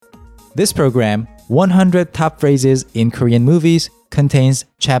This program, 100 Top Phrases in Korean Movies, contains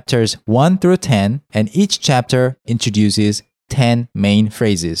chapters 1 through 10, and each chapter introduces 10 main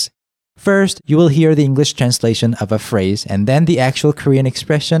phrases. First, you will hear the English translation of a phrase and then the actual Korean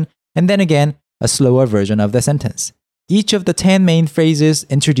expression, and then again, a slower version of the sentence. Each of the 10 main phrases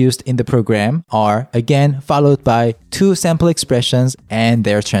introduced in the program are, again, followed by 2 sample expressions and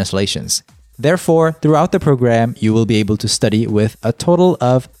their translations. Therefore, throughout the program, you will be able to study with a total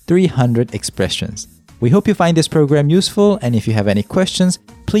of 300 expressions. We hope you find this program useful, and if you have any questions,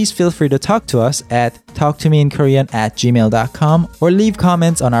 please feel free to talk to us at talktomeinkorean@gmail.com or leave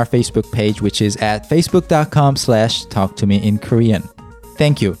comments on our Facebook page, which is at facebook.com/talktomeinkorean.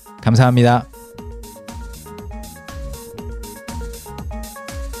 Thank you. 감사합니다.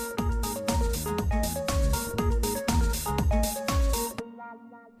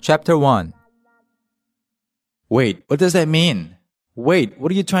 Chapter 1. Wait, what does that mean? Wait,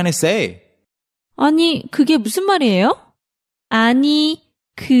 what are you trying to say? 아니, 그게 무슨 말이에요? 아니,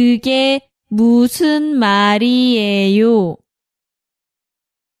 그게 무슨 말이에요?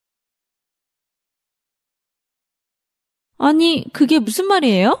 아니, 그게 무슨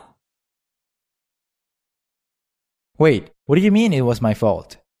말이에요? Wait, what do you mean it was my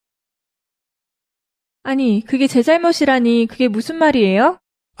fault? 아니, 그게 제 잘못이라니 그게 무슨 말이에요?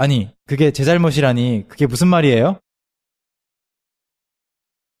 아니, 그게 제 잘못이라니 그게 무슨 말이에요?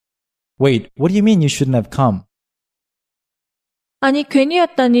 Wait, what do you mean you shouldn't have come? 아니, 괜히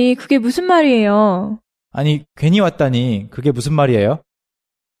왔다니 그게 무슨 말이에요? 아니, 괜히 왔다니 그게 무슨 말이에요?